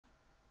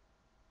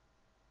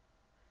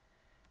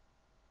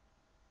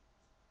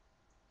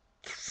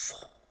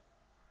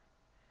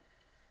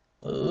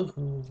Ooh.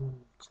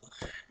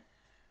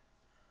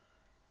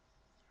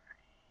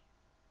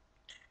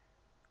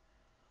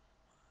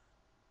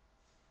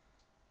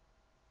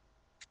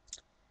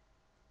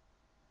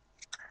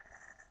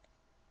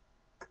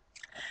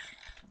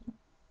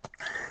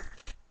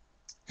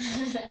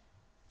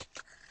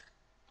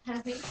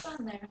 Having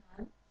fun there,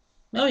 huh?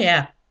 Oh,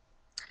 yeah.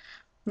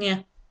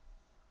 Yeah.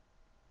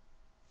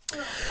 Be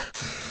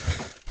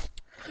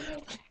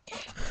right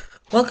back.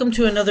 Welcome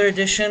to another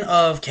edition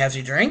of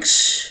Calvsie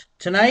Drinks.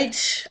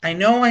 Tonight, I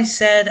know I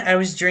said I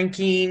was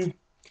drinking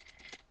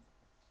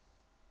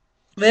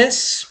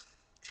this.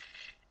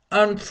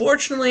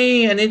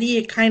 Unfortunately, an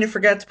idiot kind of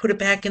forgot to put it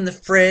back in the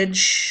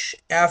fridge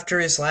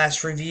after his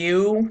last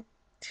review.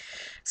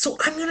 So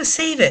I'm going to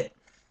save it.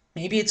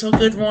 Maybe it's a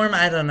good warm.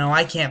 I don't know.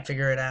 I can't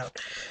figure it out.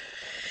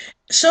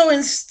 So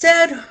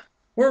instead,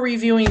 we're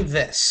reviewing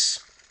this.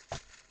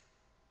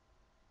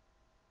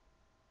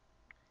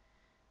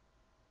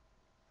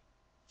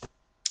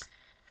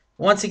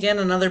 Once again,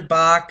 another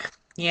Bock.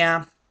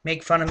 Yeah,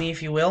 make fun of me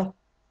if you will.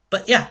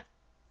 But yeah,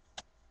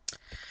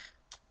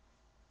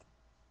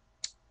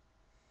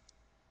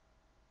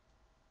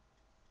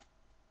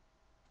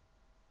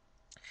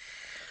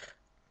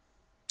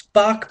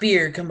 Bock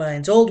beer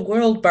combines old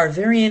world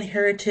Bavarian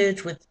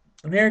heritage with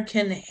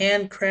American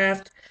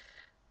handcraft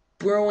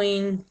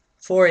brewing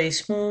for a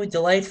smooth,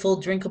 delightful,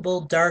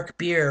 drinkable dark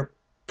beer.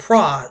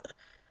 Prosit.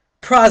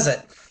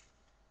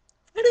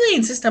 Why do they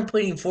insist on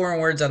putting foreign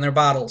words on their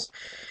bottles?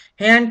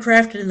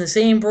 Handcrafted in the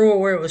same brewer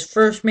where it was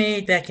first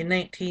made back in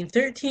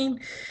 1913,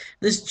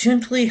 this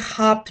gently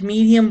hopped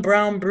medium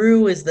brown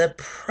brew is the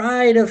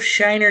pride of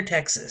Shiner,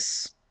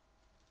 Texas.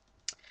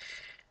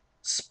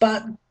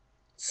 Spotzel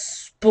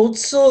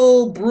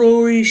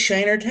Brewery,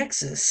 Shiner,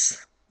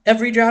 Texas.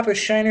 Every drop of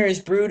Shiner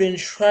is brewed in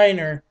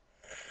Shiner.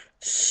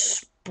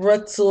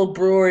 Spretzel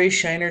Brewery,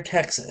 Shiner,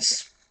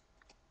 Texas.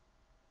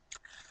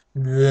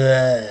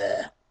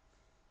 Bleh.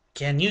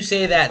 Can you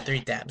say that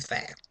 3 times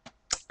fast?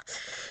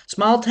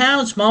 Small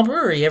town, small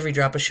brewery. Every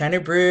drop of Shiner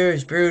Brew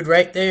is brewed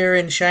right there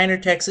in Shiner,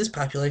 Texas,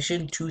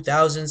 population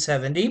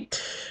 2,070,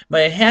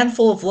 by a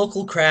handful of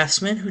local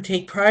craftsmen who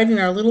take pride in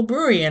our little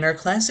brewery and our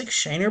classic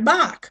Shiner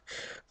Bock.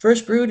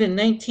 First brewed in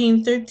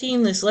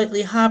 1913, this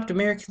lightly hopped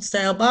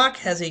American-style Bock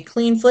has a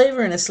clean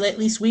flavor and a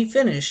slightly sweet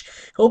finish.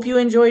 Hope you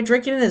enjoy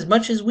drinking it as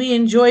much as we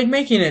enjoyed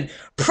making it.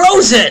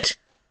 Prosit!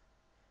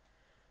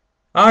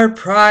 Our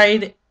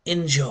pride,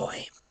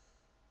 enjoy.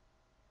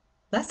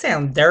 That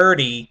sounds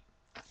dirty.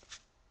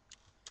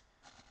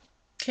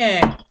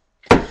 Okay.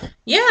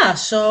 Yeah,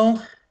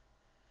 so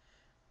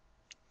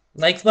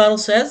like the bottle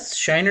says,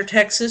 Shiner,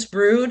 Texas,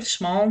 brewed,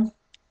 small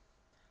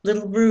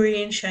little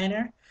brewery in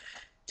Shiner.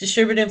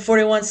 Distributed in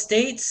 41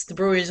 states, the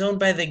brewery is owned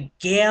by the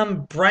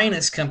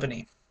Gambrinus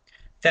Company.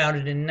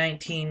 Founded in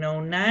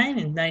 1909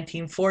 and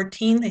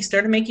 1914, they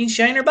started making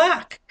Shiner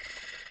Bock.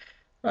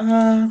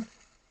 Uh,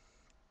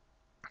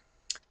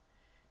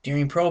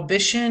 During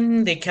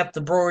Prohibition, they kept the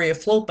brewery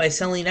afloat by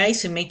selling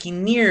ice and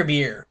making near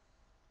beer.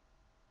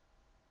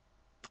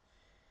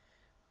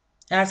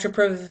 After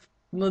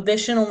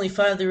Prohibition, only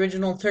 5 of the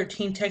original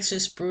 13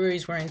 Texas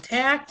breweries were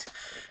intact.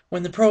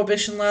 When the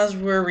Prohibition laws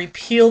were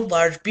repealed,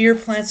 large beer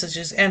plants such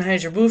as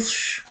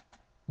Anheuser-Busch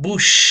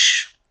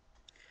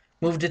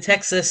moved to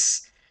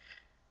Texas,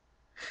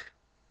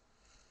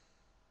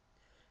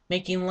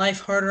 making life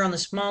harder on the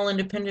small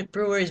independent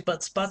breweries, but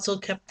Spotzel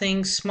kept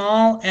things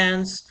small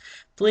and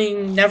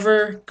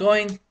never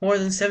going more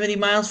than 70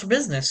 miles for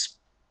business.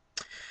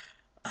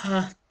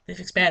 They've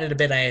expanded a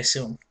bit, I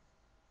assume.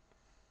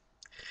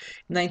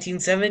 In the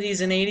 1970s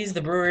and 80s,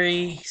 the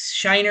brewery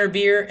Shiner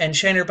Beer and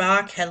Shiner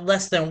Bock had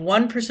less than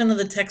 1% of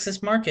the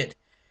Texas market.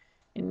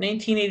 In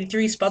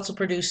 1983, Spotzel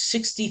produced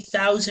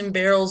 60,000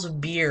 barrels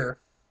of beer.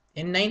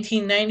 In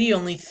 1990,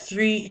 only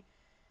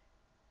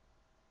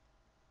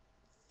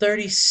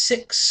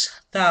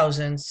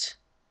 36,000.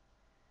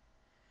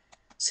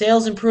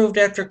 Sales improved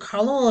after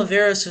Carlo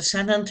Oliveros of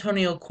San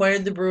Antonio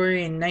acquired the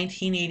brewery in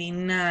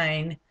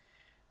 1989.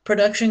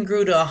 Production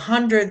grew to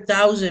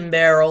 100,000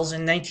 barrels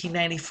in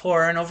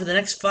 1994, and over the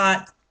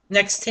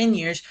next 10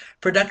 years,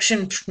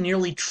 production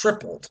nearly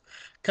tripled.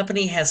 The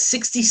company has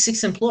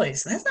 66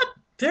 employees. That's not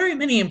very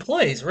many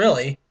employees,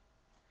 really.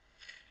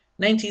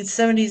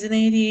 1970s and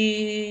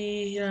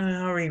 80s, I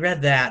already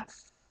read that.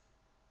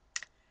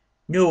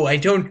 No, I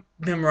don't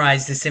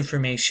memorize this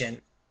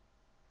information.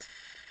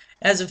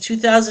 As of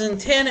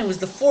 2010, it was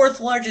the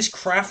 4th largest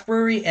craft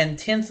brewery and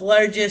 10th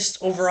largest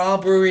overall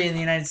brewery in the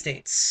United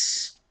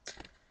States.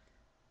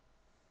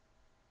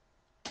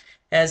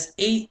 Has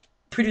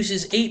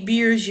produces 8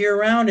 beers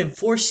year-round and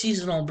 4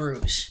 seasonal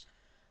brews.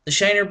 The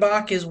Shiner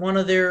Bock is one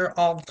of their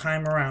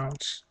all-time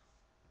arounds.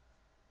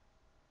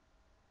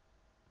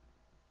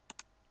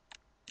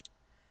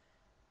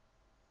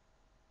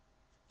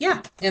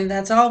 Yeah, and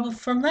that's all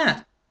from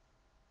that.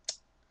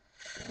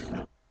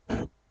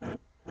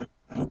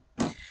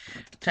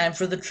 Time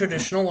for the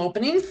traditional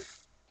opening.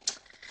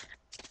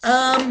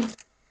 Um,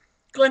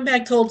 Going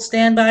back to old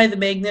standby, the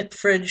magnet,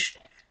 fridge,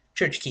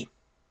 church key.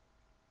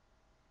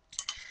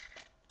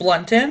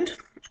 Blunt end.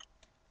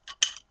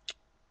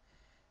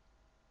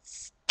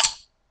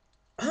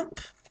 Up.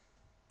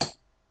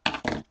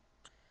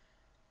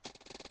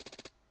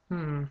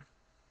 Hmm.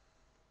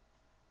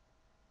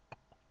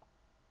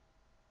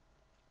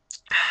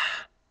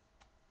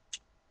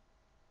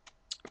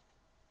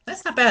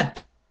 That's not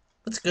bad.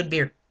 That's a good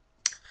beer.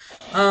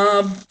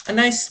 A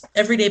nice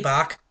everyday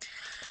Bock.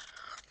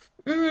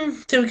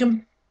 To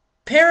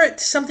compare it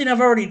to something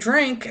I've already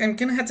drank, I'm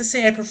gonna have to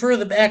say I prefer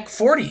the back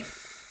 40.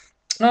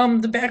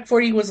 The back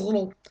 40 was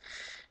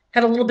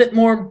had a little bit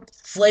more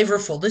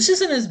flavorful. This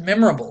isn't as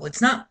memorable.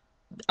 It's not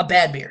a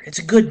bad beer. It's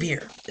a good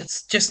beer.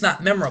 It's just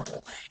not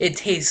memorable. It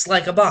tastes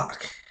like a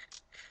Bock.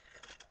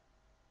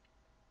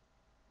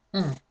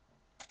 Mm.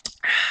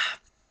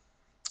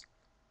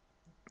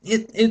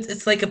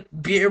 It's like a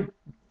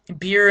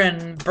beer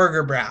and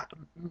burger brat.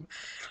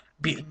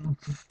 Be,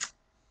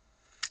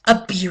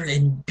 a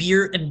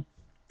beer and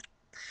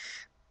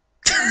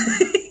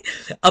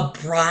a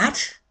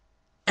brat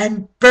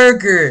and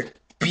burger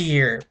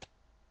beer.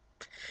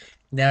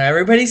 Now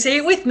everybody say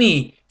it with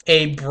me.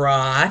 A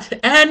brat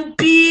and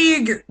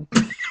beer.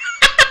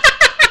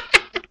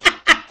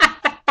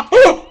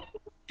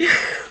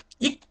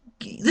 You,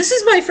 this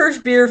is my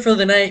first beer for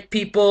the night,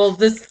 people.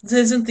 This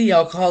isn't the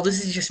alcohol.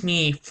 This is just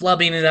me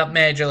flubbing it up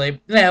majorly.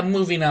 Yeah,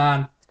 moving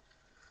on.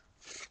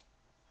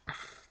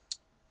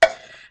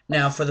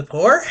 Now for the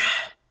pour.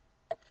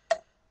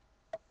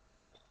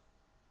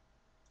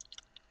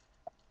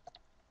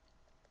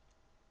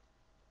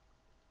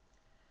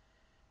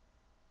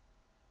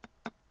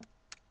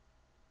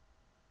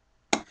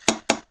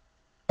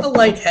 A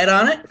light head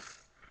on it.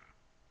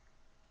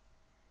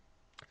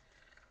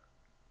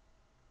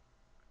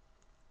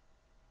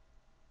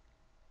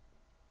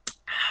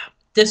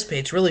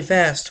 Dissipates really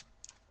fast.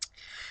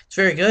 It's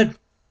very good.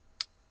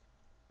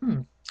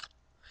 Hmm.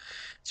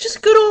 It's just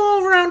a good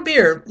all around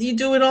beer. You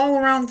do it all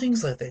around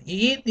things like that.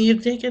 You eat, you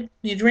take it,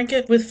 you drink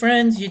it with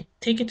friends, you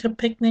take it to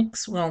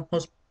picnics. Well,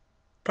 most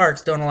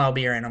parks don't allow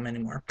beer in them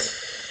anymore.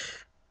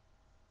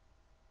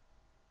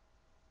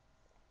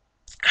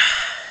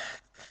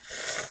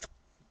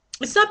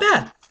 It's not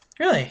bad,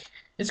 really.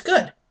 It's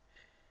good.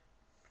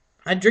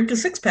 I'd drink a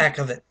six pack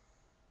of it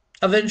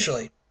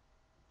eventually.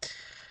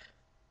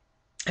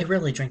 I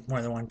really drink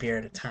more than one beer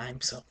at a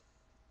time, so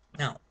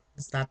no,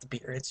 it's not the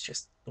beer. It's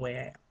just the way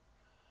I am.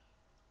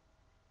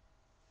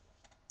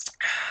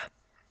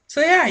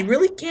 So yeah, I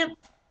really can't.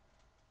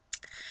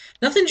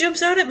 Nothing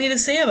jumps out at me to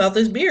say about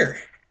this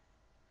beer.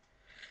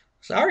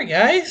 Sorry,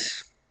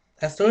 guys.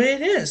 That's the way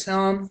it is.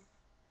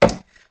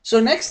 So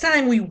next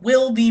time we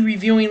will be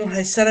reviewing what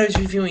I said I was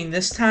reviewing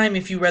this time.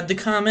 If you read the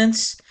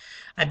comments,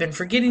 I've been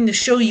forgetting to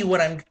show you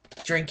what I'm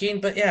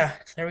drinking, but yeah,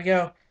 there we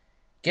go.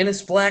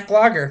 Guinness Black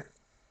Lager.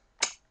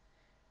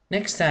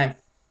 Next time.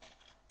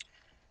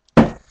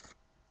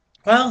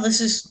 Well, this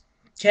is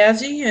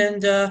Calvsie,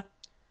 and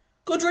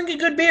go drink a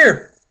good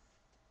beer.